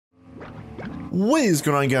What is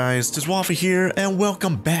going on, guys? TheWaffle here, and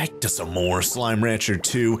welcome back to some more Slime Rancher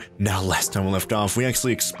 2. Now, last time we left off, we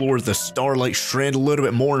actually explored the Starlight Strand a little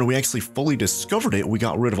bit more, and we actually fully discovered it. We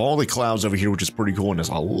got rid of all the clouds over here, which is pretty cool, and it's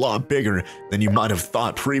a lot bigger than you might have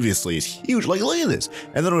thought previously. It's huge, like, look at this.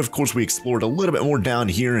 And then, of course, we explored a little bit more down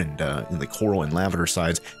here and in the coral and lavender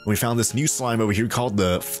sides, and we found this new slime over here called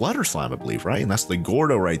the Flutter slime, I believe, right? And that's the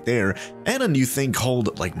Gordo right there, and a new thing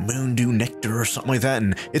called, like, Moondew Nectar or something like that,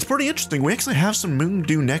 and it's pretty interesting. We actually have some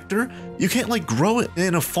Moondew Nectar. You can't like grow it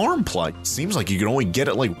in a farm plot. Seems like you can only get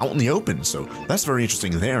it like out in the open, so that's very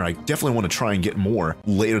interesting there. I definitely want to try and get more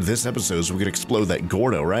later this episode so we could explode that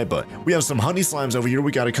Gordo, right? But we have some honey slimes over here.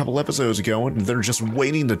 We got a couple episodes ago and they're just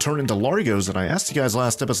waiting to turn into Largos, and I asked you guys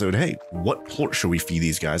last episode, hey, what plort should we feed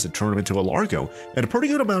these guys and turn them into a Largo? And a pretty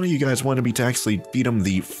good amount of you guys wanted me to actually feed them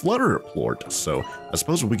the Flutter plort, so I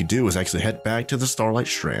suppose what we could do is actually head back to the Starlight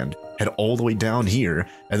Strand, head all the way down here,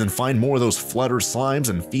 and then find more of those Flutter slimes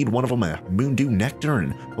and feed one of them a Moondew Nectar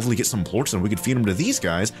and hopefully get some plorts, and we could feed them to these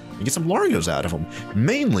guys and get some Largos out of them.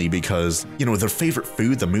 Mainly because, you know, their favorite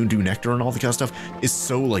food, the Moondew Nectar and all the kind of stuff, is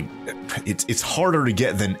so like, it's harder to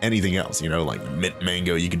get than anything else, you know, like mint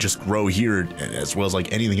mango you can just grow here, as well as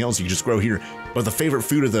like anything else you can just grow here. But the favorite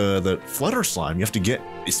food of the Flutter slime you have to get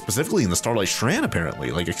specifically in the Starlight Strand,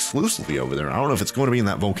 apparently, like exclusively over there. I don't know if it's going to be in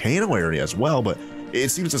that volcano area as well, but it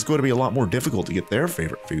seems it's going to be a lot more difficult to get their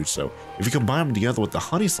favorite food. So if you combine them together with the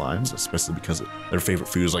honey slimes, especially because their favorite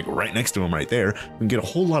food is like right next to them right there, we can get a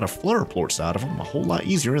whole lot of Flutter plorts out of them a whole lot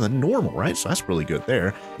easier than normal, right? So that's really good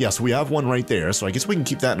there. Yeah, so we have one right there, so I guess we can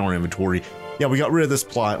keep that in our inventory. Yeah, we got rid of this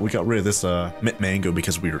plot. We got rid of this mint mango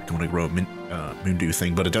because we were going to grow a Moondew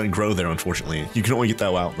thing, but it doesn't grow there, unfortunately. You can only get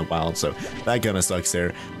that out in the wild, so that kind of sucks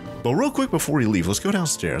there. But real quick before we leave, let's go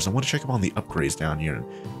downstairs. I want to check up on the upgrades down here and,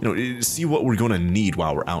 you know, see what we're going to need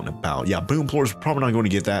while we're out and about. Yeah, boom plorts, probably not going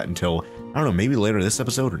to get that until, I don't know, maybe later this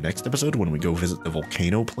episode or next episode when we go visit the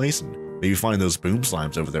volcano place and maybe find those boom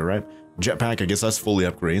slimes over there, right? Jetpack, I guess that's fully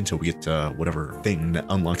upgraded until we get whatever thing that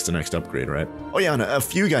unlocks the next upgrade, right? Oh yeah, and a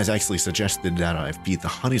few guys actually suggested that I feed the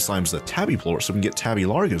honey slimes the tabby plorts so we can get tabby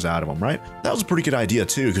Largos out of them, right? That was a pretty good idea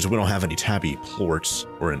too, because we don't have any tabby plorts,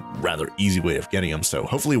 or a rather easy way of getting them. So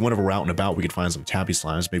hopefully whenever we're out and about, we could find some tabby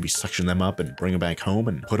slimes, maybe suction them up and bring them back home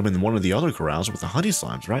and put them in one of the other corrals with the honey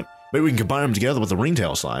slimes, right? Maybe we can combine them together with the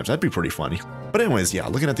Ringtail slimes. That'd be pretty funny. But anyways, yeah,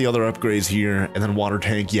 looking at the other upgrades here, and then water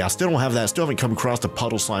tank. Yeah, still don't have that. Still haven't come across the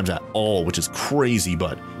puddle slimes at all, which is crazy.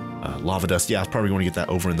 But lava dust, yeah, probably going to get that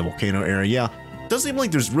over in the volcano area. Yeah, doesn't seem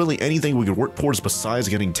like there's really anything we could work towards besides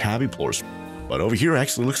getting tabby plorts. But over here,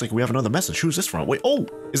 actually looks like we have another message. Who's this from? Wait, oh,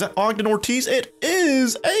 is that Ogden Ortiz? It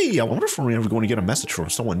is. Hey, I wonder if we're ever going to get a message from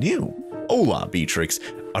someone new. Hola, Beatrix.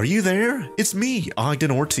 Are you there? It's me,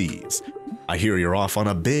 Ogden Ortiz. I hear you're off on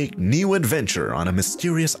a big new adventure on a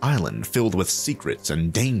mysterious island filled with secrets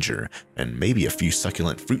and danger, and maybe a few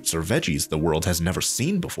succulent fruits or veggies the world has never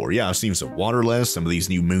seen before. Yeah, I've seen some waterless, some of these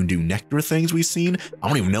new Moondew Nectar things we've seen. I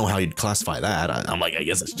don't even know how you'd classify that. I'm like, I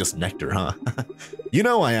guess it's just nectar, huh? You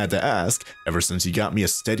know, I had to ask. Ever since you got me a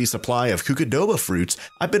steady supply of Cucadoba fruits,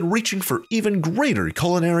 I've been reaching for even greater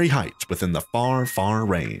culinary heights within the far, far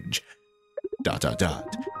range. ...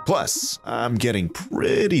 Plus, I'm getting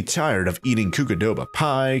pretty tired of eating Cucadoba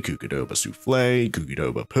pie, Cucadoba souffle,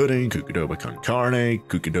 Cucadoba pudding, Cucadoba con carne,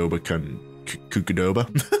 Cucadoba.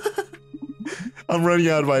 I'm running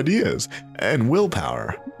out of ideas and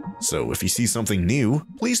willpower. So if you see something new,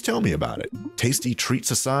 please tell me about it. Tasty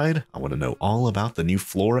treats aside, I want to know all about the new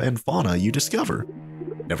flora and fauna you discover.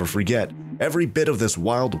 Never forget, every bit of this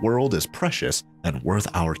wild world is precious and worth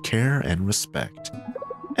our care and respect.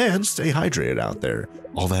 And stay hydrated out there.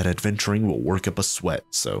 All that adventuring will work up a sweat,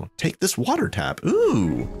 so take this water tap.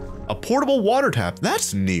 Ooh, a portable water tap.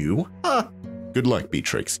 That's new. Huh. Good luck,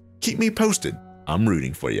 Beatrix. Keep me posted. I'm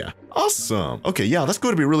rooting for you. Awesome. Okay, yeah, that's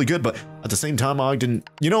going to be really good, but at the same time, Ogden,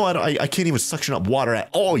 you know what? I can't even suction up water at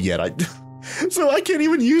all yet. So I can't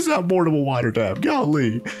even use that portable water tap.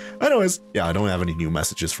 Golly. Anyways, yeah, I don't have any new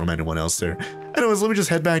messages from anyone else there. Anyways, let me just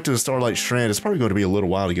head back to the Starlight Strand. It's probably going to be a little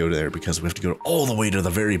while to go there because we have to go all the way to the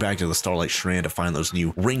very back to the Starlight Strand to find those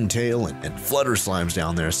new Ringtail and Flutter slimes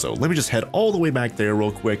down there. So let me just head all the way back there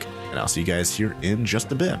real quick, and I'll see you guys here in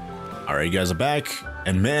just a bit. All right, you guys are back.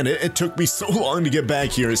 And man, it took me so long to get back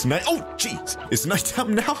here. It's night. Oh, jeez. It's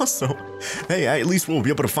nighttime now, so hey, at least we'll be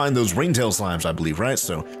able to find those Ringtail slimes, I believe, right?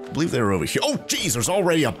 So I believe they're over here. Oh, jeez, there's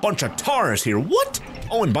already a bunch of Taras here. What?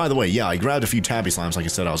 Oh, and by the way, yeah, I grabbed a few tabby slimes like I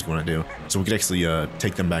said I was going to do. So we could actually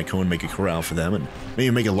take them back home and make a corral for them and maybe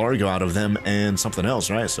make a Largo out of them and something else,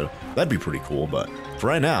 right? So that'd be pretty cool. But for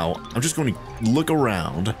right now, I'm just going to look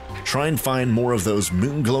around, try and find more of those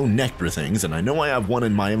Moonglow Nectar things. And I know I have one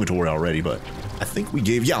in my inventory already, but I think we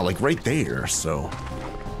gave, yeah, like right there. So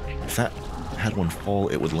if that had one fall,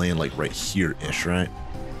 it would land like right here-ish, right?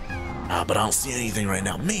 But I don't see anything right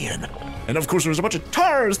now, man. And of course, there's a bunch of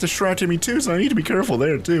tars distracting me too, so I need to be careful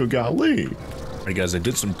there too, golly. All right, guys, I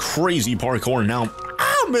did some crazy parkour, and now,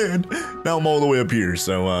 man, now I'm all the way up here,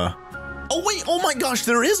 so, oh, wait, oh my gosh,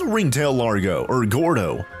 there is a Ringtail Largo, or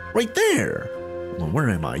Gordo, right there. Hold on, where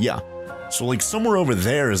am I? Yeah, so, like, somewhere over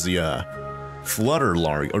there is the, Flutter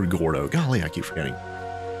Largo, or Gordo. Golly, I keep forgetting.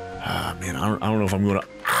 Man, I don't know if I'm gonna,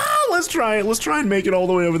 let's try it. Let's try and make it all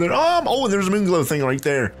the way over there. Oh, and there's a Moonglow thing right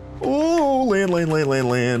there. Oh, land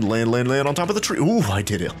on top of the tree. Ooh, I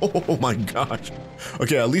did it. Oh my gosh.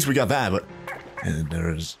 Okay, at least we got that, but, and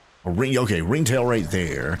there's a ring, okay, Ringtail right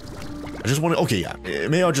there. I just want to, okay, yeah,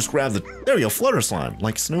 maybe I'll just grab the, there we go, Flutter Slime.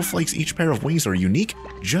 Like snowflakes, each pair of wings are unique,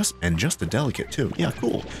 just a delicate too. Yeah,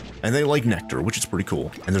 cool. And they like nectar, which is pretty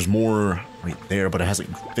cool. And there's more right there, but it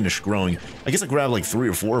hasn't finished growing. I guess I grab like 3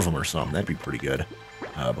 or 4 of them or something. That'd be pretty good.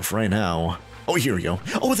 But for right now, oh, here we go.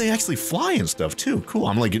 Oh, they actually fly and stuff too. Cool.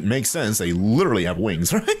 I'm like, it makes sense. They literally have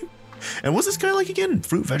wings, right? And what's this guy like again?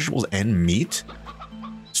 Fruit, vegetables, and meat?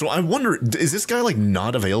 So I wonder, is this guy like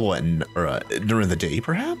not available at, during the day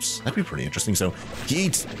perhaps? That'd be pretty interesting. So he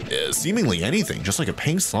eats seemingly anything, just like a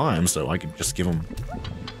pink slime. So I could just give him,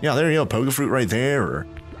 yeah, there you go, pogo fruit right there, or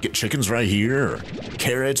get chickens right here, or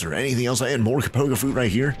carrots, or anything else, and more pogo fruit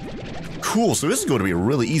right here. Cool, so this is going to be a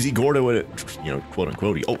really easy Gordo, you know, quote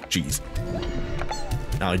unquote. Oh, geez.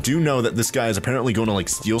 Now, I do know that this guy is apparently going to, like,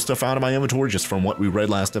 steal stuff out of my inventory just from what we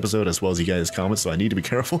read last episode, as well as you guys' comments, so I need to be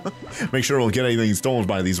careful. Make sure we don't get anything stolen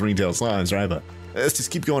by these Ringtail slimes, right? But let's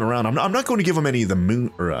just keep going around. I'm not going to give him any of the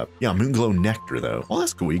Moonglow nectar, though. Well,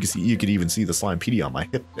 that's cool. You could even see the slime PD on my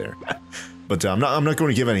hip there. But I'm not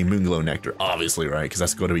going to give any Moonglow nectar, obviously, right? Because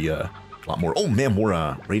that's going to be a lot more. Oh, man,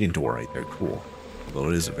 more Radiant Door right there. Cool.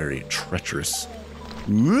 Although it is a very treacherous.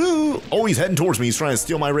 Ooh. Oh, he's heading towards me. He's trying to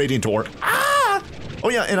steal my Radiant Door. Ah! Oh,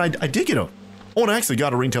 yeah, and I did get a... Oh, and I actually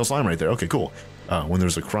got a Ringtail slime right there. Okay, cool. When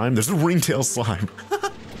there's a crime, there's a Ringtail slime.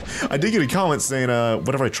 I did get a comment saying,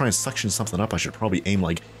 whenever I try and suction something up, I should probably aim,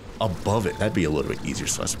 like, above it. That'd be a little bit easier.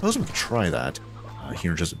 So I suppose we could try that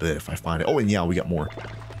here in just a bit if I find it. Oh, and yeah, we got more.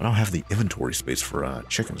 I don't have the inventory space for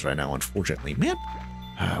chickens right now, unfortunately. Man.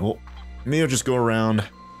 Well, maybe I'll just go around...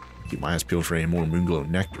 Keep my eyes peeled for any more Moonglow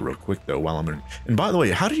nectar real quick, though, while I'm in... And by the way,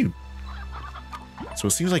 how do you... So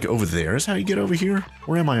it seems like over there is how you get over here?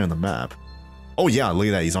 Where am I on the map? Oh, yeah, look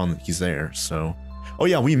at that. He's there, so... Oh,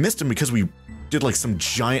 yeah, we missed him because we did, like, some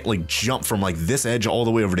giant, like, jump from, like, this edge all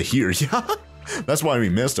the way over to here. Yeah, that's why we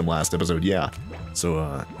missed him last episode, yeah.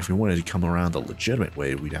 So, if we wanted to come around the legitimate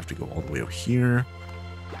way, we'd have to go all the way over here.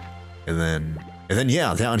 And then,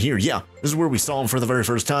 yeah, down here, yeah. This is where we saw him for the very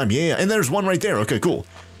first time, yeah. And there's one right there. Okay, cool.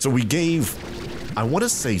 So we gave, I want to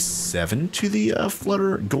say 7 to the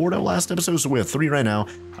Flutter Gordo last episode, so we have 3 right now.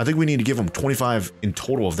 I think we need to give them 25 in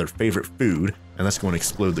total of their favorite food, and that's going to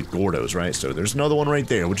explode the Gordos, right? So there's another one right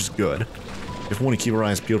there, which is good. If we want to keep our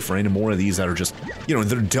eyes peeled for any more of these that are just, you know,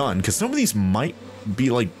 they're done, because some of these might be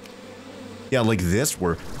like, yeah, like this,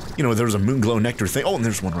 where, you know, there's a Moonglow nectar thing. Oh, and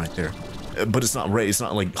there's one right there. But it's not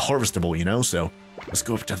like harvestable, you know, so let's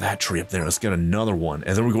go up to that tree up there. Let's get another one,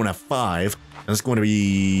 and then we're going to have 5, and it's going to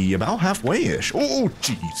be about halfway-ish. Oh,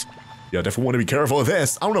 jeez. Yeah, definitely want to be careful of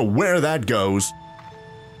this. I don't know where that goes.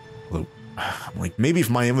 Although, I'm like, maybe if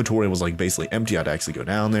my inventory was like basically empty, I'd actually go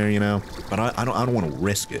down there, you know. But I don't want to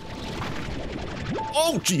risk it.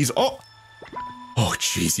 Oh, jeez. Oh. Oh,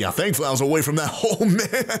 jeez. Yeah, thankfully I was away from that hole,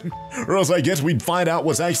 man. Or else I guess we'd find out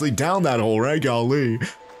what's actually down that hole, right, golly.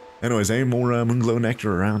 Anyways, any more Moonglow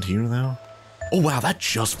nectar around here, though? Oh, wow, that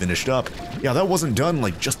just finished up. Yeah, that wasn't done,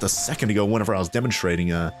 like, just a second ago whenever I was demonstrating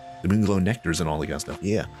the Moonglow nectars and all the kind of stuff.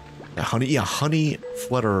 Yeah. Honey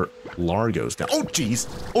Flutter Largos down. Oh, jeez.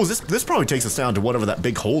 Oh, this probably takes us down to whatever that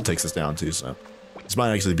big hole takes us down to, so this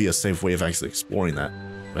might actually be a safe way of actually exploring that.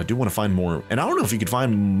 But I do want to find more, and I don't know if you could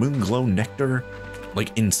find Moonglow nectar,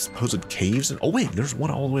 like, in supposed caves. Oh, wait, there's one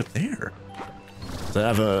all the way up there. Does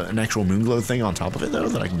that have an actual Moonglow thing on top of it, though,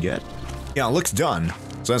 that I can get? Yeah, it looks done.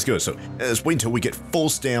 So that's good. So let's wait until we get full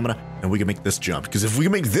stamina and we can make this jump. Because if we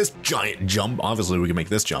can make this giant jump, obviously we can make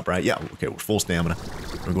this jump, right? Yeah, okay, we're full stamina.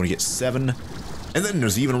 We're going to get 7. And then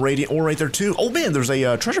there's even radiant ore right there, too. Oh, man, there's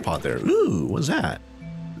a treasure pot there. Ooh, what's that?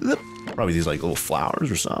 Probably these, like, little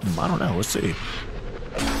flowers or something. I don't know. Let's see.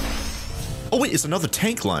 Oh, wait, it's another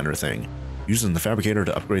tank liner thing. Using the fabricator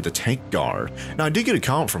to upgrade the tank guard. Now, I did get a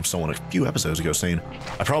comment from someone a few episodes ago saying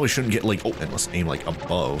I probably shouldn't get, like, oh, and let's aim, like,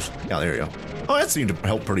 above. Yeah, there you go. Oh, that seemed to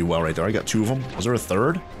help pretty well right there. I got 2 of them. Was there a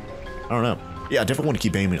third? I don't know. Yeah, I definitely want to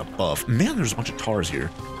keep aiming above. Man, there's a bunch of tars here.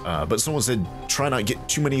 But someone said try not get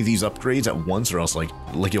too many of these upgrades at once, or else like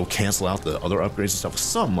you'll cancel out the other upgrades and stuff.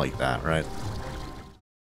 Something like that, right?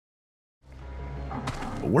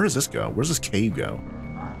 But where does this go? Where's this cave go?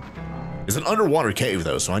 It's an underwater cave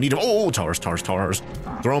though, so I need to. Oh, tars.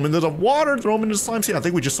 Throw them into the water. Throw them into the slime sea. I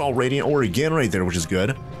think we just saw radiant ore again right there, which is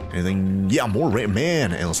good. Anything? Yeah, more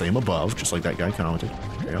man. And let's aim above, just like that guy commented.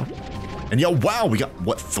 There you go. And yeah, wow, we got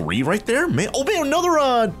what, 3 right there, man. Oh man,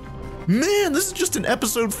 another man, this is just an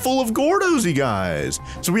episode full of Gordos, you guys.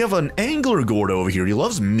 So we have an angler Gordo over here. He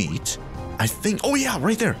loves meat. I think, oh yeah,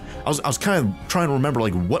 right there. I was kind of trying to remember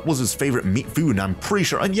like what was his favorite meat food, and I'm pretty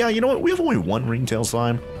sure. And yeah, you know what? We have only 1 ringtail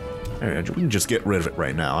slime. We can just get rid of it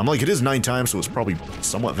right now. I'm like, it is nighttime, so it's probably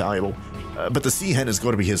somewhat valuable. But the sea hen is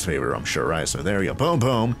going to be his favorite, I'm sure, right? So there you go. Boom,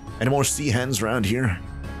 boom. Any more sea hens around here?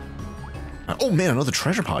 Oh man, another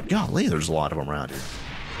treasure pod. Golly, there's a lot of them around here.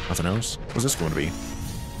 Nothing else? What's this going to be?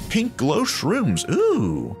 Pink glow shrooms.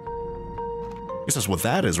 Ooh. Guess that's what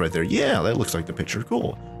that is right there. Yeah, that looks like the picture.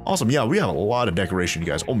 Cool. Awesome. Yeah, we have a lot of decoration, you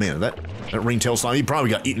guys. Oh man, that ringtail slime, he probably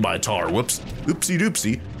got eaten by a tar. Whoops. Oopsie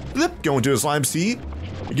doopsie. Flip, going to a slime sea.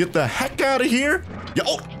 Get the heck out of here. Yeah,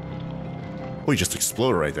 oh, he just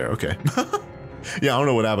exploded right there. Okay. Yeah, I don't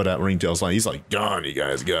know what happened to that ringtail slime. He's like gone, you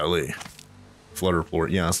guys. Golly. Flutter plort.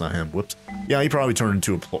 Yeah, that's not him. Whoops. Yeah, he probably turned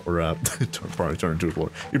into a plort. He probably turned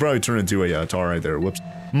into a tar right there. Whoops.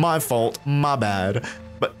 My fault. My bad.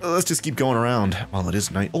 But let's just keep going around while it is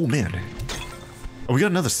night. Oh man. Oh, we got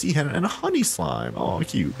another sea hen and a honey slime. Oh,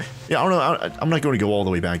 cute. Yeah, I don't know. I'm not going to go all the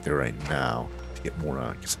way back there right now to get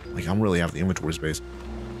more. Like I'm really out of the inventory space.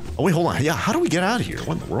 Oh wait, hold on. Yeah, how do we get out of here?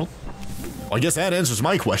 What in the world? Well, I guess that answers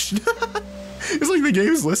my question. It's like the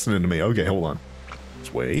game's listening to me. Okay, hold on.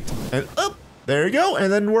 Let's wait. And up. There you go.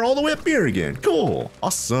 And then we're all the way up here again. Cool.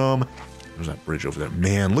 Awesome. There's that bridge over there.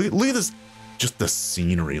 Man, look at this. Just the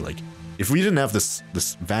scenery. Like, if we didn't have this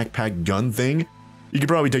backpack gun thing, you could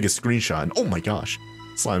probably take a screenshot. And, oh my gosh.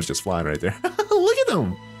 Slime's just flying right there. Look at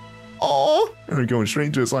them. Oh, they're going straight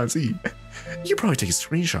into a slime sea. You could probably take a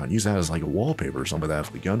screenshot and use that as like a wallpaper or something like that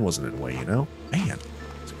if the gun wasn't in the way, you know? Man,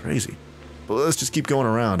 it's crazy. But let's just keep going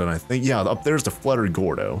around, and I think, yeah, up there's the Flutter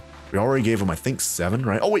Gordo. We already gave him, I think, 7,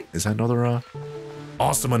 right? Oh, wait, is that another,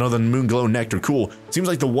 awesome, another Moonglow Nectar. Cool. Seems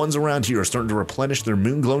like the ones around here are starting to replenish their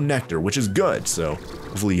Moonglow Nectar, which is good. So,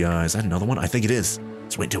 hopefully, is that another one? I think it is.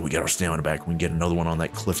 Let's wait until we get our stamina back. We can get another one on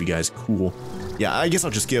that cliff, you guys. Cool. Yeah, I guess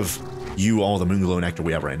I'll just give you all the Moonglow Nectar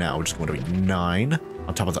we have right now, which is going to be 9.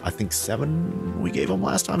 On top of the, I think, 7 we gave him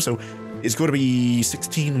last time. So, it's going to be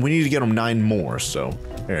 16. We need to get him 9 more. So,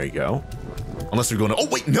 there you go. Unless they're going to, oh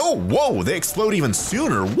wait, no, whoa, they explode even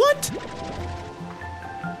sooner. What?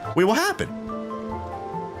 Wait, what happened?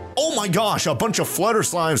 Oh my gosh, a bunch of Flutter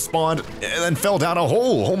slimes spawned and then fell down a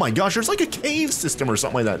hole. Oh my gosh, there's like a cave system or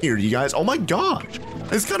something like that here, you guys. Oh my gosh.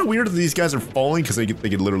 It's kind of weird that these guys are falling because they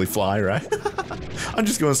could literally fly, right? I'm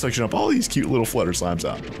just going to section up all these cute little Flutter slimes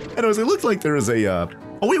out. Anyways, it looked like there is a, oh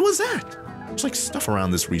wait, what's that? There's like stuff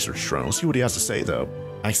around this research drone. Let's see what he has to say though.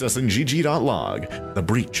 Accessing gg.log. The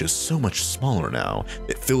breach is so much smaller now.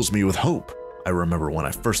 It fills me with hope. I remember when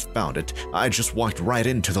I first found it, I just walked right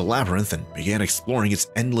into the labyrinth and began exploring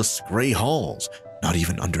its endless gray halls, not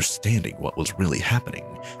even understanding what was really happening.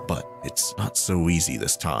 But it's not so easy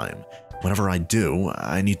this time. Whenever I do,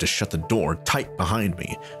 I need to shut the door tight behind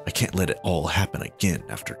me. I can't let it all happen again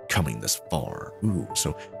after coming this far. Ooh,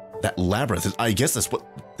 so that labyrinth, I guess that's what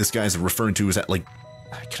this guy's referring to, is that like,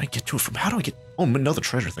 can I get to it from, how do I get, oh, another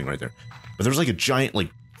treasure thing right there. But there's like a giant like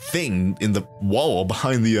thing in the wall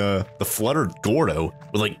behind the Flutter Gordo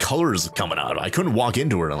with like colors coming out of it. I couldn't walk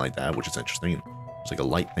into it like that, which is interesting. There's like a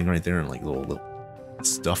light thing right there and like little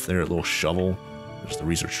stuff there, a little shovel. There's the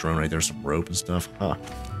research drone right there, some rope and stuff. Huh.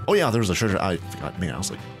 Oh yeah, there's a treasure. I forgot, man, I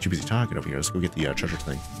was like too busy talking over here. Let's go get the treasure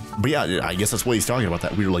thing. But yeah, I guess that's what he's talking about,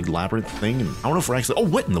 that weird like labyrinth thing. And I don't know if we're actually, oh,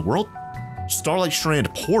 what in the world? Starlight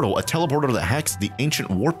Strand Portal, a teleporter that hacks the ancient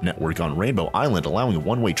warp network on Rainbow Island, allowing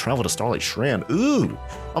one-way travel to Starlight Strand. Ooh,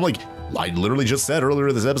 I'm like, I literally just said earlier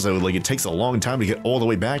in this episode, like it takes a long time to get all the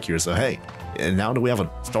way back here. So hey, and now that we have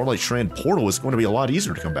a Starlight Strand Portal, it's going to be a lot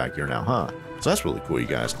easier to come back here now, huh? So that's really cool, you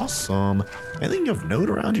guys. Awesome. Anything of note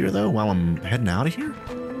around here though while I'm heading out of here?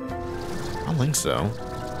 I don't think so.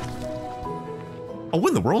 Oh, what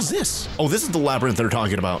in the world is this? Oh, this is the labyrinth they're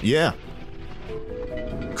talking about. Yeah.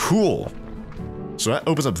 Cool. So that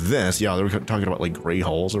opens up this. Yeah, they were talking about like gray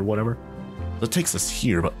halls or whatever. That takes us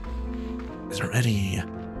here, but is there any?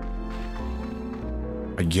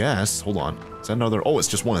 I guess. Hold on. Is that another? Oh, it's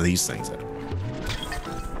just one of these things.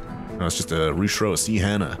 No, it's just a Rushro, a sea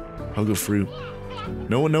hen, a hug of fruit.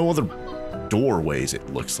 No other doorways,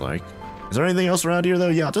 it looks like. Is there anything else around here, though?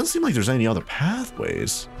 Yeah, it doesn't seem like there's any other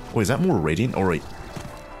pathways. Wait, is that more radiant? Oh, right.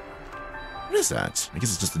 What is that? I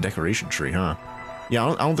guess it's just a decoration tree, huh? Yeah,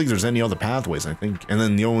 I don't think there's any other pathways, I think. And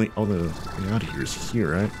then the only other thing out of here is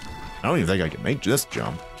here, right? I don't even think I can make this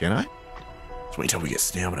jump. Can I? Let's wait until we get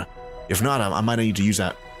stamina. If not, I might need to use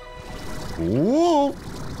that. Whoa!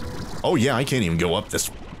 Oh, yeah, I can't even go up this.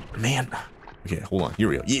 Man. Okay, hold on. Here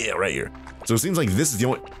we go. Yeah, right here. So it seems like this is the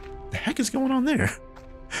only... What the heck is going on there?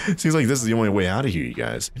 Seems like this is the only way out of here, you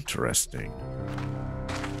guys. Interesting.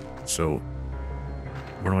 So,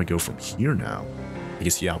 where do I go from here now? I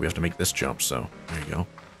guess, yeah, we have to make this jump, so there you go.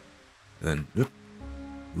 And then, whoop,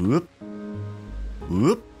 whoop,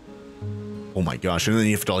 whoop. Oh my gosh, and then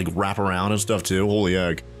you have to, like, wrap around and stuff, too. Holy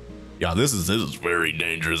egg. Yeah, this is very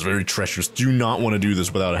dangerous, very treacherous. Do not want to do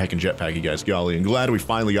this without a heckin' jetpack, you guys. Golly, and glad we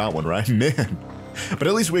finally got one, right? Man. But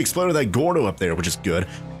at least we exploded that Gordo up there, which is good.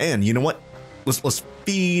 And you know what? Let's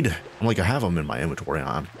feed. I'm like, I have them in my inventory.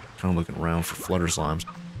 I'm kind of looking around for Flutter slimes.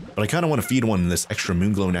 But I kind of want to feed one this extra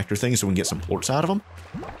Moonglow nectar thing so we can get some plorts out of them.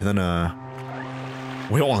 And then,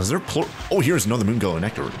 wait, hold on, is there plort? Oh, here's another Moonglow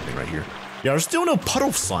nectar thing right here. Yeah, there's still no puddle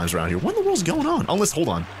slimes around here. What in the world's going on? Unless, hold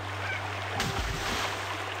on.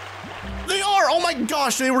 They are! Oh my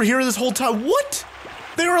gosh, they were here this whole time. What?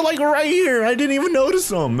 They were like right here. I didn't even notice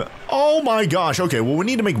them. Oh my gosh. Okay, well, we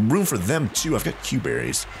need to make room for them too. I've got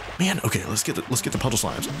Q-berries. Man, okay, let's get the puddle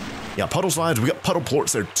slimes. Yeah, puddle slimes. We got puddle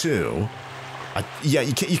plorts there too. Yeah,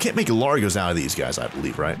 you can't make Largos out of these guys, I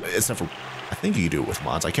believe, right? Except for, I think you can do it with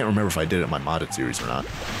mods. I can't remember if I did it in my modded series or not.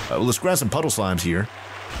 Well, let's grab some puddle slimes here.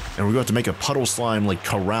 And we're going to have to make a puddle slime, like,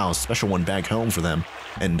 corral, special one back home for them.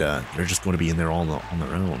 And they're just going to be in there all on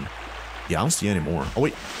their own. Yeah, I don't see any more. Oh,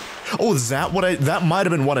 wait. Oh, is that what that might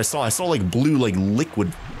have been what I saw. I saw, like, blue, like,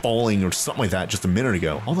 liquid falling or something like that just a minute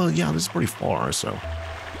ago. Although, yeah, this is pretty far, so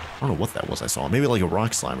I don't know what that was I saw. Maybe, like, a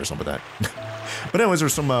rock slime or something like that. But anyways,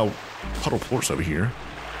 there's some puddle plorts over here.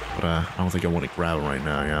 But I don't think I want to grab them right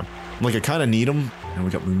now, yeah. Like, I kind of need them. And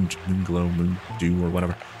we got moon glow, moon dew, or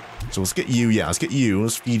whatever. So let's get you, yeah, let's get you.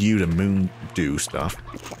 Let's feed you to moon dew stuff.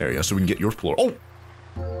 There you go, so we can get your plort. Oh!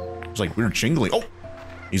 It's like weird jingling. Oh!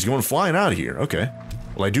 He's going flying out of here. Okay.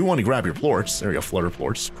 Well, I do want to grab your plorts. There we go, flutter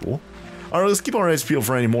plorts. Cool. All right, let's keep our eyes peeled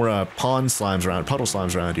for any more pond slimes around, puddle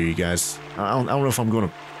slimes around here, you guys. I don't know if I'm going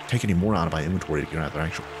to take any more out of my inventory to get out their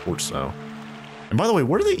actual plorts, so. And by the way,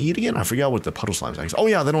 what do they eat again? I forgot what the puddle slimes actually. Oh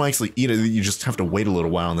yeah, they don't actually eat it. You just have to wait a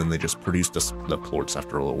little while, and then they just produce the plorts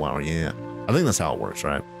after a little while. Yeah, I think that's how it works,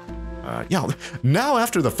 right? Yeah. Now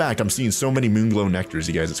after the fact, I'm seeing so many Moonglow nectars,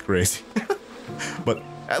 you guys. It's crazy. But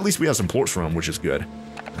at least we have some plorts from them, which is good.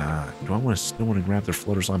 Do I still want to grab their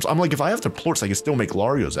flutter slimes? I'm like, if I have their plorts, I can still make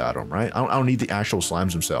Largos out of them, right? I don't need the actual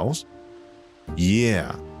slimes themselves.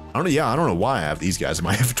 Yeah. I don't know why I have these guys in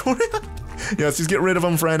my inventory. Yeah, let's just get rid of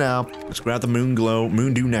them for right now. Let's grab the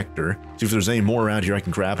Moondew nectar. See if there's any more around here I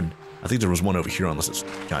can grab. And I think there was one over here, unless it's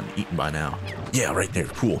gotten eaten by now. Yeah, right there.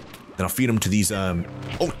 Cool. Then I'll feed them to these, oh,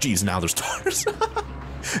 geez, now there's tars.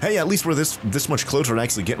 Hey, at least we're this much closer to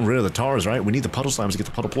actually getting rid of the tars, right? We need the puddle slimes to get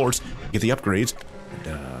the puddle plorts, get the upgrades.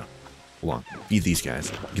 And, hold on. Feed these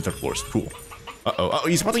guys. Get their plorts. Cool. Uh-oh. Oh,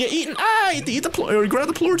 he's about to get eaten. Ah, eat the plorts. Or grab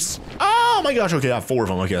the plorts. Oh, my gosh. Okay, I have 4 of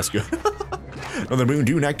them. Okay, that's good. Another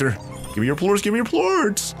Moondew nectar. Give me your plorts. Give me your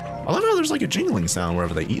plorts. I love how there's like a jingling sound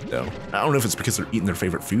wherever they eat, though. I don't know if it's because they're eating their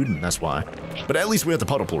favorite food, and that's why. But at least we have the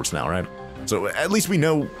puddle plorts now, right? So at least we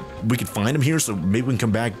know we could find them here, so maybe we can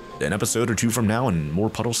come back an episode or 2 from now and more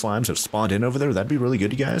puddle slimes have spawned in over there. That'd be really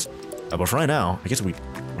good, you guys. But for right now, I guess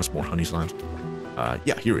what's more honey slimes?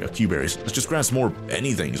 Yeah, here we go, Q-berries. Let's just grab some more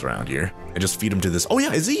anythings around here and just feed them to this. Oh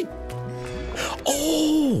yeah, is he?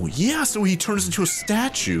 Oh, yeah, so he turns into a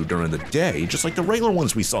statue during the day, just like the regular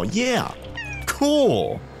ones we saw. Yeah,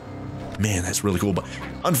 cool. Man, that's really cool, but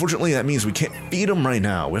unfortunately that means we can't feed them right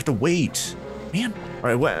now. We have to wait. Man. All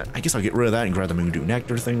right, well, I guess I'll get rid of that and grab the Moondew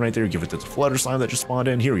nectar thing right there. Give it to the flutter slime that just spawned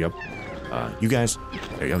in. Here we go. You guys,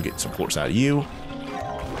 there you go. Get some plorts out of you.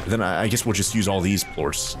 And then I guess we'll just use all these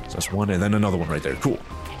plorts. So that's 1, and then another one right there. Cool.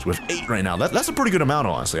 So we have 8 right now. That's a pretty good amount,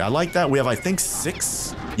 honestly. I like that. We have, I think,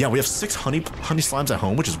 6. Yeah, we have 6 honey slimes at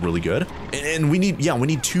home, which is really good. And we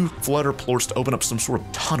need 2 flutter plorts to open up some sort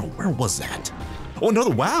of tunnel. Where was that? Oh, another.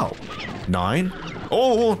 Wow. 9.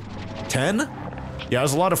 Oh, 10. Yeah,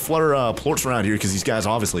 there's a lot of flutter plorts around here because these guys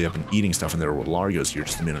obviously have been eating stuff, and there were Largos here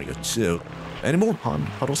just a minute ago too. Any more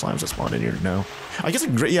puddle slimes that spawned in here? No. I guess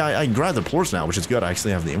I grabbed the plorts now, which is good. I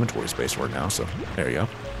actually have the inventory space for it now, so there you go.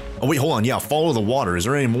 Oh wait, hold on. Yeah, follow the water. Is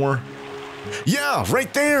there any more? Yeah,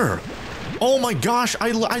 right there. Oh my gosh,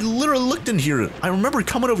 I literally looked in here. I remember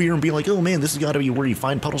coming over here and being like, oh man, this has got to be where you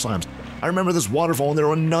find puddle slimes. I remember this waterfall, and there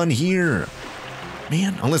were none here.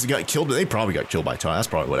 Man, unless they got killed. They probably got killed by tar. That's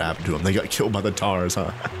probably what happened to them. They got killed by the tars,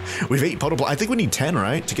 huh? We have 8 puddle. I think we need 10,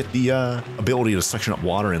 right? To get the ability to suction up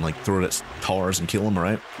water and like throw it at tars and kill them,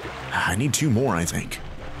 right? I need 2 more, I think.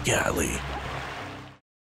 Golly.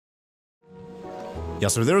 Yeah,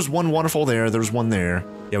 so there's one waterfall there. There's one there.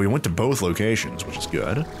 Yeah, we went to both locations, which is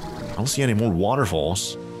good. I don't see any more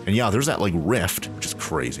waterfalls. And yeah, there's that like rift, which is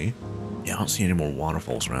crazy. Yeah, I don't see any more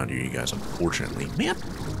waterfalls around here, you guys, unfortunately. Man.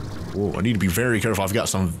 Whoa, I need to be very careful. I've got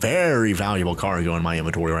some very valuable cargo in my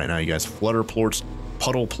inventory right now, you guys. Flutter plorts,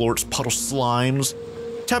 puddle slimes.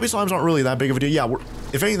 Tabby slimes aren't really that big of a deal. Yeah,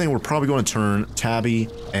 if anything, we're probably going to turn Tabby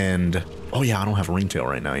and... Oh yeah, I don't have a Ringtail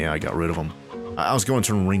right now. Yeah, I got rid of them. I was going to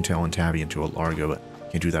turn Ringtail and Tabby into a Largo, but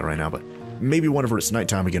can't do that right now. But maybe whenever it's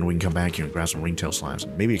nighttime again, we can come back here and grab some Ringtail slimes.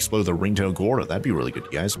 And maybe explode the Ringtail Gordo. That'd be really good,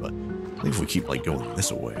 you guys. But I think if we keep like going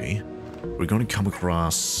this way, we're going to come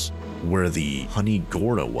across where the honey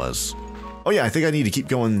Gordo was. Oh yeah, I think I need to keep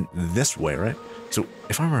going this way, right? So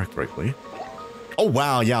if I remember correctly... Oh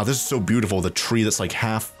wow, yeah, this is so beautiful. The tree that's like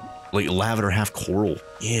half like lavender, half coral.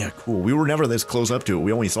 Yeah, cool. We were never this close up to it.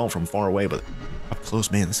 We only saw it from far away, but up close,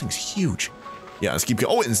 man, this thing's huge. Yeah, let's keep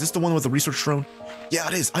going. Oh, is this the one with the research drone? Yeah,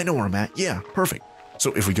 it is. I know where I'm at. Yeah, perfect.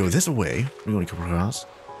 So if we go this way, we're going to come across.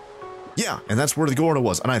 Yeah, and that's where the Gordo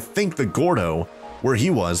was. And I think the Gordo, where he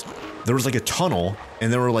was, there was like a tunnel,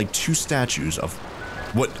 and there were like 2 statues of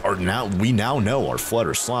what are we now know are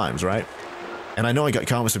Flutter slimes, right? And I know I got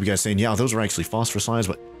comments of you guys saying, yeah, those are actually phosphor slimes,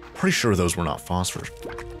 but pretty sure those were not phosphor.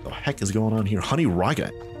 What the heck is going on here? Honey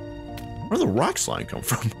rocket. Where did the rock slime come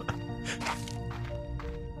from?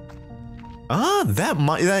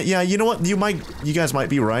 Yeah, you know what? You guys might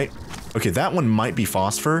be right. Okay, that one might be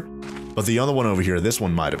phosphor, but the other one over here, this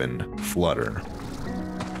one might have been Flutter.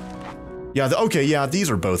 Yeah, okay, yeah, these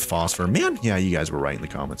are both phosphor. Man, yeah, you guys were right in the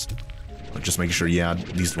comments. Just making sure, yeah,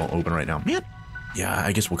 these won't open right now. Man, yeah,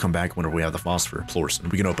 I guess we'll come back whenever we have the phosphor plorts,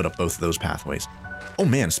 and we can open up both of those pathways. Oh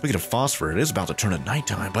man, speaking of phosphor, it is about to turn at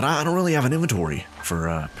nighttime, but I don't really have an inventory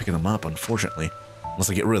for picking them up, unfortunately. Unless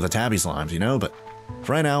I get rid of the tabby slimes, you know? But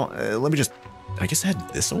for right now, let me just, I guess, head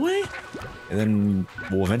this way? And then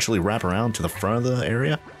we'll eventually wrap around to the front of the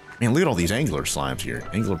area. Man, look at all these angler slimes here.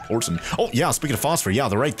 Angler plorts and... Oh, yeah, speaking of phosphor, yeah,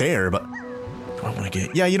 they're right there, but... I want to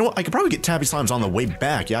get... Yeah, you know what? I could probably get tabby slimes on the way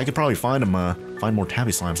back. Yeah, I could probably find them, find more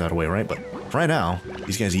tabby slimes out of the way, right? But for right now,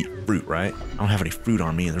 these guys eat fruit, right? I don't have any fruit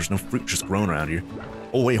on me, and there's no fruit just growing around here.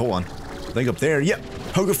 Oh, wait, hold on. I think up there. Yep,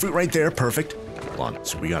 pogo fruit right there. Perfect. Hold on.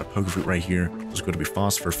 So we got a pogo fruit right here. It's going to be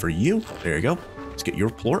phosphor for you. There you go. Let's get your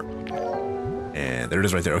plort. And there it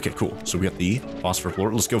is right there. Okay, cool. So we got the phosphor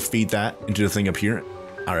plort. Let's go feed that into the thing up here.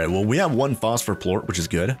 All right, well, we have 1 phosphor plort, which is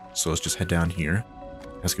good. So let's just head down here.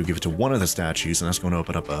 Let's go give it to one of the statues, and that's going to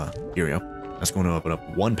open up here we go. That's going to open up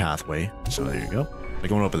 1 pathway. So there you go. Are they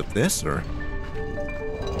going to open up this, or?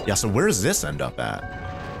 Yeah, so where does this end up at?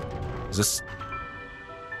 Is this...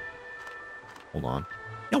 Hold on.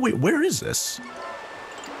 Yeah, wait, where is this?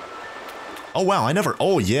 Oh, wow,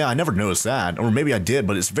 oh, yeah, I never noticed that. Or maybe I did,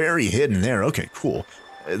 but it's very hidden there. Okay, cool.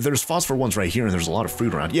 There's phosphor ones right here, and there's a lot of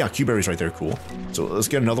fruit around. Yeah, Q-berries right there, cool. So let's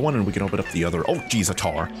get another one, and we can open up the other. Oh, geez, a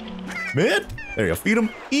tar. Man, there you go, feed them.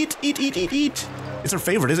 Eat, eat, eat, eat, eat. It's our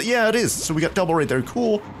favorite, is it? Yeah, it is. So we got double right there,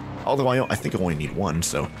 cool. Although I think I only need 1,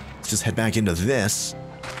 so let's just head back into this.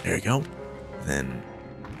 There you go. And then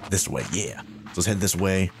this way, yeah. So let's head this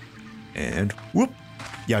way, and whoop.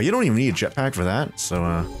 Yeah, you don't even need a jetpack for that,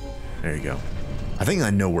 so there you go. I think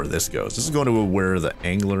I know where this goes. This is going to where the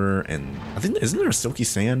angler and I think, isn't there a silky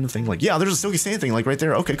sand thing? Like, yeah, there's a silky sand thing like right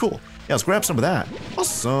there. Okay, cool. Yeah, let's grab some of that.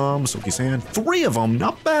 Awesome, silky sand. 3 of them,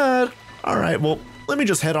 not bad. All right, well, let me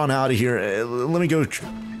just head on out of here. Let me go,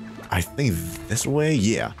 I think this way,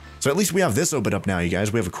 yeah. So at least we have this open up now, you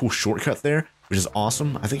guys. We have a cool shortcut there, which is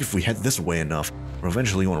awesome. I think if we head this way enough, we're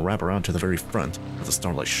eventually going to wrap around to the very front of the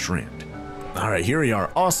Starlight Strand. All right, here we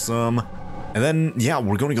are, awesome. And then, yeah,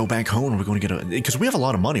 we're going to go back home and we're going to get because we have a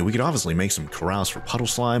lot of money. We could obviously make some corrals for puddle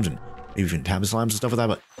slimes and maybe even tabby slimes and stuff like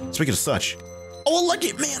that. But speaking of such, oh, look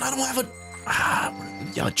it, man, I don't have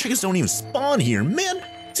a, yeah, chickens don't even spawn here, man.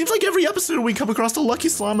 Seems like every episode we come across a lucky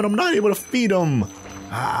slime and I'm not able to feed them.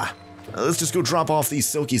 Let's just go drop off the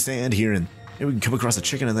silky sand here and maybe we can come across a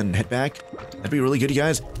chicken and then head back. That'd be really good, you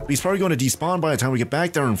guys. But he's probably going to despawn by the time we get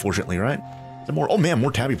back there, unfortunately, right? Is there more? Oh, man,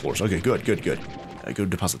 more tabby plorts. Okay, good, good, good. Go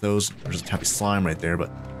deposit those. There's a tabby slime right there,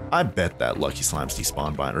 but I bet that lucky slime's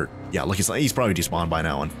despawned by, or yeah, lucky slime, he's probably despawned by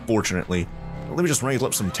now, unfortunately. Let me just wrangle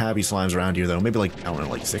up some tabby slimes around here, though. Maybe like, I don't know,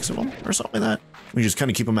 like 6 of them or something like that. We just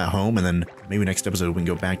kind of keep them at home, and then maybe next episode we can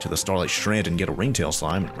go back to the Starlight Strand and get a ringtail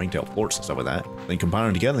slime, and ringtail plorts and stuff like that. Then combine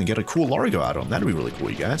them together and get a cool Largo out of them. That'd be really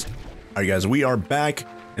cool, you guys. All right, guys, we are back.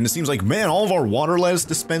 And it seems like, man, all of our water lettuce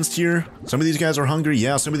dispensed here. Some of these guys are hungry.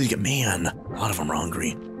 Yeah, some of these guys, man, a lot of them are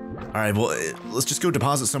hungry. All right, well, let's just go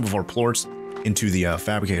deposit some of our plorts into the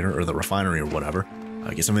fabricator or the refinery or whatever.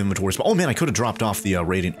 Get some inventory. Oh man, I could have dropped off the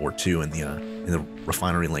radiant ore too in the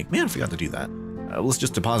refinery link. Man, I forgot to do that. Let's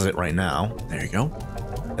just deposit it right now. There you go.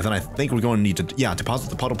 And then I think we're going to need to, yeah, deposit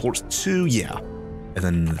the puddle plorts too. Yeah. And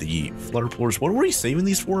then the flutter plorts. What were you saving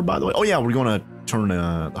these for, by the way? Oh yeah, we're going to turn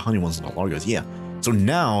the honey ones into largos. Yeah. So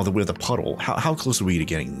now that we have the puddle, how close are we to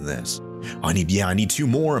getting this? I need 2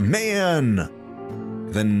 more. Man.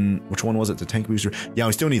 Then which one was it? The tank booster? Yeah,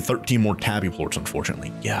 we still need 13 more tabby plorts,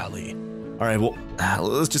 unfortunately. Golly. All right, well,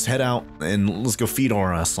 let's just head out and let's go feed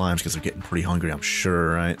our slimes because they're getting pretty hungry, I'm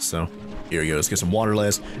sure, right? So here we go. Let's get some water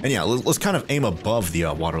lettuce. And yeah, let's kind of aim above the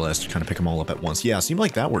water lettuce to kind of pick them all up at once. Yeah, seemed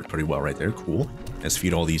like that worked pretty well right there. Cool. Let's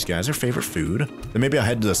feed all these guys their favorite food. Then maybe I'll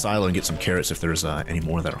head to the silo and get some carrots if there's any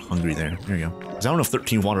more that are hungry there. There you go. Because I don't know if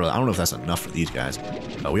 13 water, I don't know if that's enough for these guys.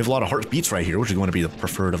 We have a lot of heartbeats right here, which is going to be the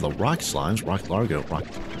preferred of the rock slimes, rock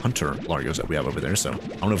hunter largos that we have over there. So I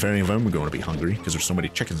don't know if any of them are going to be hungry because there's so many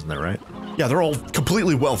chickens in there, right? Yeah, they're all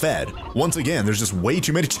completely well fed. Once again, there's just way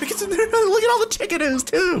too many chickens in there. Look at all the chickens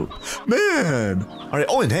too, man. All right.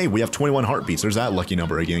 Oh, and hey, we have 21 heartbeats. There's that lucky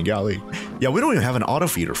number again, golly. Yeah, we don't even have an auto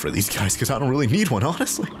feeder for these guys because I don't really need one,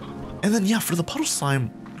 honestly. And then yeah, for the puddle slime,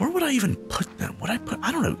 where would I even put them? I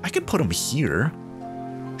don't know. I could put them here.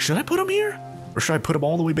 Should I put them here? Or should I put them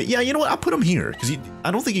all the way back? Yeah, you know what? I'll put them here because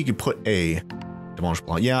I don't think you could put a demolish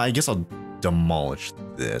block. Yeah, I guess I'll demolish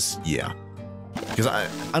this. Yeah. Because I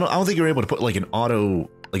don't think you're able to put like an auto,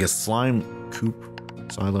 like a slime coop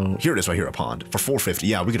silo. Here it is right here, a pond for 450.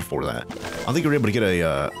 Yeah, we could afford that. I think you're able to get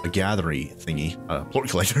a gathery thingy, plort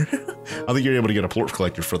collector. I think you're able to get a plort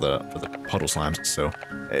collector for the puddle slimes. So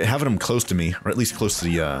having them close to me, or at least close to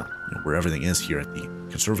the where everything is here at the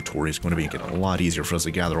conservatory, is going to make it a lot easier for us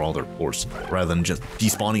to gather all their plorts rather than just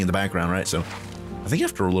despawning in the background, right? So I think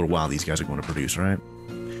after a little while, these guys are going to produce, right?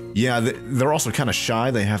 Yeah, they're also kind of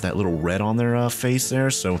shy. They have that little red on their face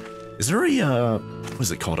there. So is there a, what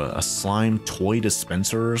is it called? A slime toy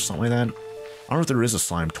dispenser or something like that? I don't know if there is a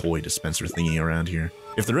slime toy dispenser thingy around here.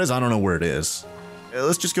 If there is, I don't know where it is.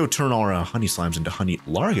 Let's just go turn our honey slimes into honey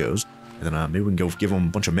largos. And then maybe we can go give them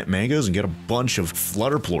a bunch of mint mangoes and get a bunch of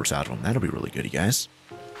flutter plorts out of them. That'll be really good, you guys.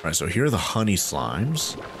 All right, so here are the honey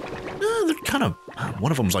slimes. They're kind of,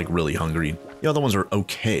 one of them's like really hungry. The other ones are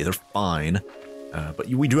okay. They're fine. But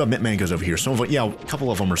we do have mint mangoes over here. Some of them, yeah, a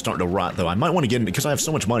couple of them are starting to rot, though. I might want to get, because I have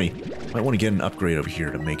so much money, I might want to get an upgrade over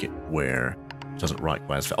here to make it where it doesn't rot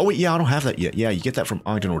quite as fast. Oh, wait, yeah, I don't have that yet. Yeah, you get that from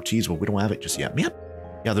Ogden Ortiz, but we don't have it just yet. Man,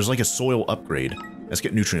 yeah, there's like a soil upgrade. Let's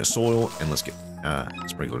get nutrient soil, and let's get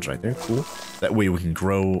sprinklers right there. Cool. That way we can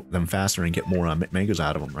grow them faster and get more mint mangoes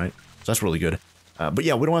out of them, right? So that's really good. But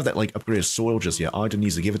yeah, we don't have that, like, upgraded soil just yet. Ogden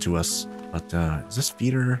needs to give it to us. But is this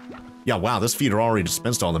feeder... Yeah, wow, this feeder already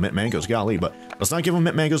dispensed all the mint mangoes, golly, but let's not give them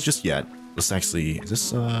mint mangoes just yet. Let's actually, is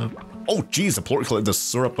this, oh, geez, the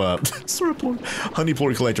syrup honey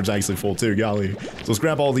plort collector's actually full too, golly. So let's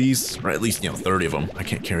grab all these, or at least, 30 of them. I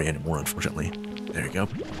can't carry any more, unfortunately. There you go.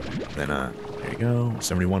 Then, there you go,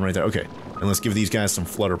 71 right there, okay. And let's give these guys some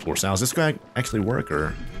flutter plorts. Now, does this guy actually work,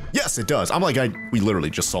 or? Yes, it does. I'm like, we literally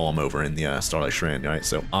just saw him over in the Starlight Shrine, right?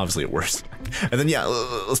 So obviously it works. And then, yeah,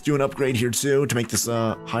 let's do an upgrade here too to make this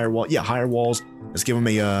higher wall. Yeah, higher walls. Let's give him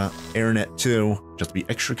a air net too, just to be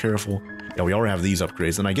extra careful. Yeah, we already have these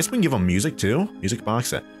upgrades. And I guess we can give him music too. Music box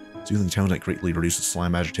that soothing tones that greatly reduces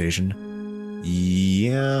slime agitation.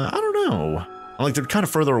 Yeah, I don't know. I'm like, they're kind of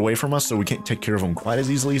further away from us, so we can't take care of them quite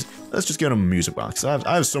as easily. Let's just get them a music box.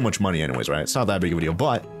 I have so much money anyways, right? It's not that big of a deal,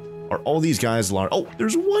 but are all these guys large? Oh,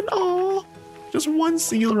 there's one, just one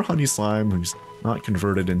singular honey slime who's not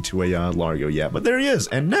converted into a largo yet, but there he is.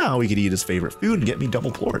 And now he could eat his favorite food and get me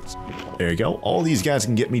double plorts. There you go. All these guys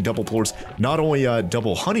can get me double plorts. Not only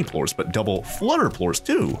double honey plorts, but double flutter plorts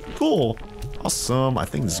too. Cool. Awesome. I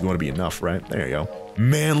think this is going to be enough, right? There you go.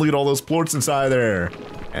 Man, look at all those plorts inside there.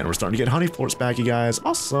 And we're starting to get honey plorts back, you guys.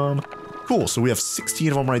 Awesome. Cool, so we have 16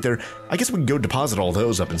 of them right there. I guess we can go deposit all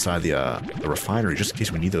those up inside the refinery just in case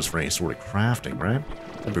we need those for any sort of crafting, right?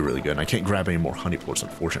 That'd be really good. And I can't grab any more honey plorts,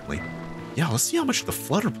 unfortunately. Yeah, let's see how much the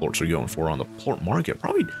flutter plorts are going for on the plort market.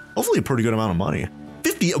 Probably, hopefully a pretty good amount of money.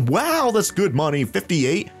 50, wow, that's good money.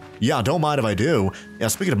 58, yeah, don't mind if I do. Yeah,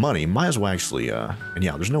 speaking of money, might as well actually, and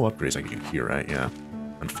yeah, there's no upgrades I can do here, right? Yeah,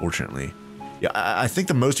 unfortunately. Yeah, I think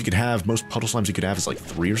the most you could have, most puddle slimes you could have is like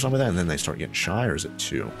 3 or something like that, and then they start getting shy, or is it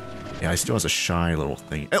 2? Yeah, he still has a shy little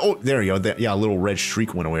thing. Oh, there you go. Yeah, a little red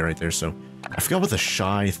streak went away right there. So I forgot what the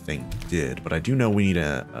shy thing did, but I do know we need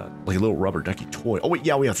like a little rubber ducky toy. Oh wait,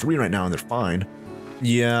 yeah, we have 3 right now and they're fine.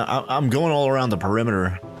 Yeah, I'm going all around the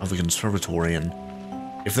perimeter of the conservatory, and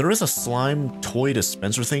if there is a slime toy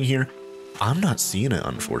dispenser thing here, I'm not seeing it,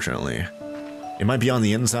 unfortunately. It might be on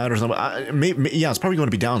the inside or something. Yeah, it's probably going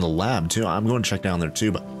to be down in the lab, too. I'm going to check down there,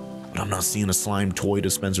 too, but I'm not seeing a slime toy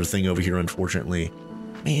dispenser thing over here, unfortunately.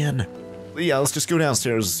 Man. Yeah, let's just go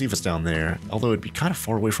downstairs and see if it's down there. Although it'd be kind of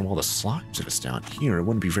far away from all the slimes if it's down here. It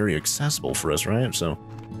wouldn't be very accessible for us, right? So,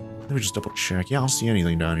 let me just double check. Yeah, I don't see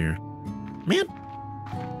anything down here. Man.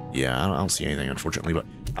 Yeah, I don't see anything, unfortunately, but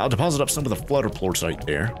I'll deposit up some of the Flutter plorts right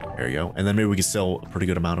there. There you go. And then maybe we can sell a pretty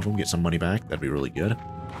good amount of them, get some money back. That'd be really good.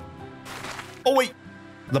 Oh, wait.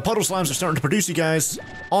 The puddle slimes are starting to produce, you guys.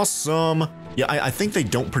 Awesome. Yeah, I think they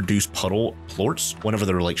don't produce puddle plorts whenever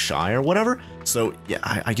they're, like, shy or whatever. So, yeah,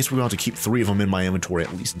 I guess we're going to have to keep 3 of them in my inventory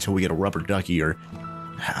at least until we get a rubber ducky, or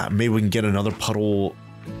maybe we can get another puddle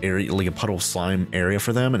area, like a puddle slime area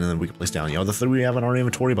for them, and then we can place down the other 3 we have in our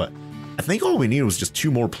inventory, but I think all we need was just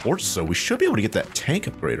 2 more plorts, so we should be able to get that tank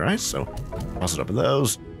upgrade, right? So, toss it up with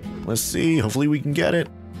those. Let's see, hopefully we can get it.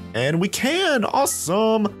 And we can!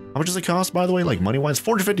 Awesome! How much does it cost, by the way? Like, money-wise?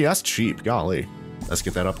 450, that's cheap, golly. Let's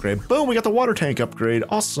get that upgrade. Boom, we got the water tank upgrade.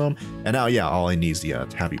 Awesome. And now, yeah, all I need is the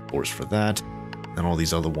tabby plorts for that. And all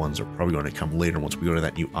these other ones are probably going to come later once we go to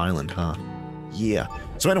that new island, huh? Yeah.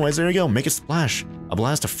 So anyways, there you go. Make it splash. A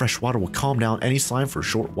blast of fresh water will calm down any slime for a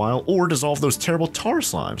short while or dissolve those terrible tar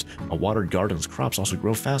slimes. A watered garden's crops also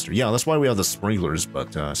grow faster. Yeah, that's why we have the sprinklers.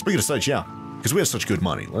 But speaking of such, yeah, because we have such good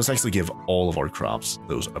money, let's actually give all of our crops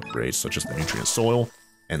those upgrades, such as the nutrient soil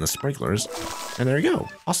and the sprinklers. And there you go.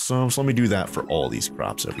 Awesome. So let me do that for all these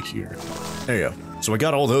crops over here. There you go. So I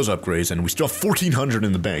got all those upgrades and we still have 1,400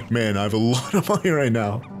 in the bank. Man, I have a lot of money right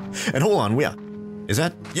now. And hold on, yeah. Is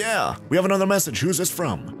that? Yeah, we have another message. Who's this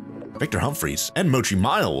from? Victor Humphreys and Mochi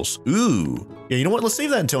Miles. Ooh. Yeah, you know what? Let's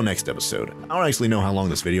save that until next episode. I don't actually know how long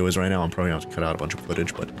this video is right now. I'm probably going to have to cut out a bunch of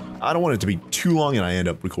footage, but I don't want it to be too long and I end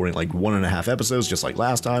up recording like 1.5 episodes just like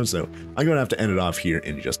last time, so I'm going to have to end it off here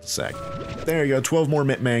in just a sec. There you go, 12 more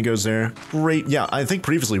mint mangoes there. Great. Yeah, I think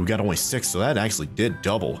previously we got only 6, so that actually did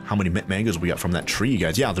double how many mint mangoes we got from that tree, you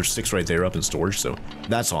guys. Yeah, there's 6 right there up in storage, so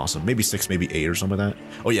that's awesome. Maybe 6, maybe 8 or something like that.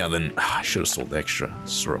 Oh yeah, then I should have sold the extra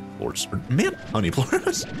syrup plorts. Man, honey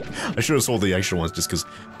plorts. I should have sold the extra ones just because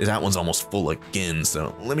that one's almost full again,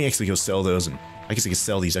 so let me actually go sell those, and I guess I can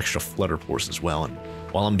sell these extra Flutter plorts as well. And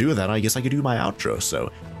while I'm doing that, I guess I could do my outro.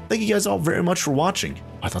 So thank you guys all very much for watching.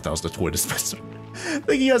 I thought that was the toy dispenser.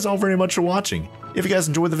 Thank you guys all very much for watching. If you guys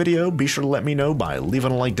enjoyed the video, be sure to let me know by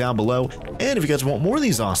leaving a like down below. And if you guys want more of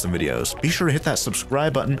these awesome videos, be sure to hit that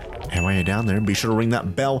subscribe button. And while you're down there, be sure to ring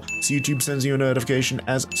that bell so YouTube sends you a notification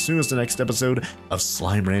as soon as the next episode of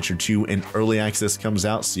Slime Rancher 2 in early access comes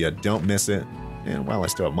out, so you don't miss it. And while I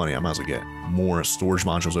still have money, I might as well get more storage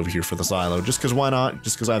modules over here for the silo. Just because why not?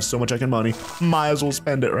 Just because I have so much money. Might as well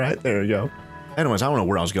spend it, right? There you go. Anyways, I don't know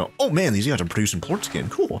where I was going. Oh man, these guys are producing plorts again.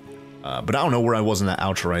 Cool. But I don't know where I was in that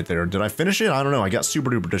outro right there. Did I finish it? I don't know. I got super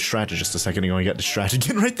duper distracted just a second ago. I got distracted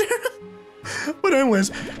again right there. But anyways,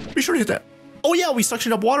 be sure to hit that. Oh yeah, we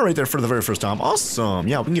suctioned up water right there for the very first time. Awesome.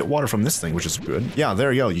 Yeah, we can get water from this thing, which is good. Yeah,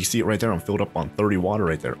 there you go. You see it right there. I'm filled up on 30 water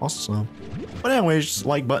right there. Awesome. But anyways, just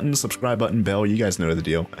like button, subscribe button, bell. You guys know the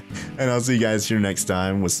deal. And I'll see you guys here next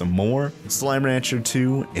time with some more Slime Rancher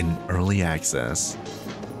 2 in early access.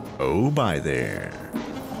 Oh, bye there.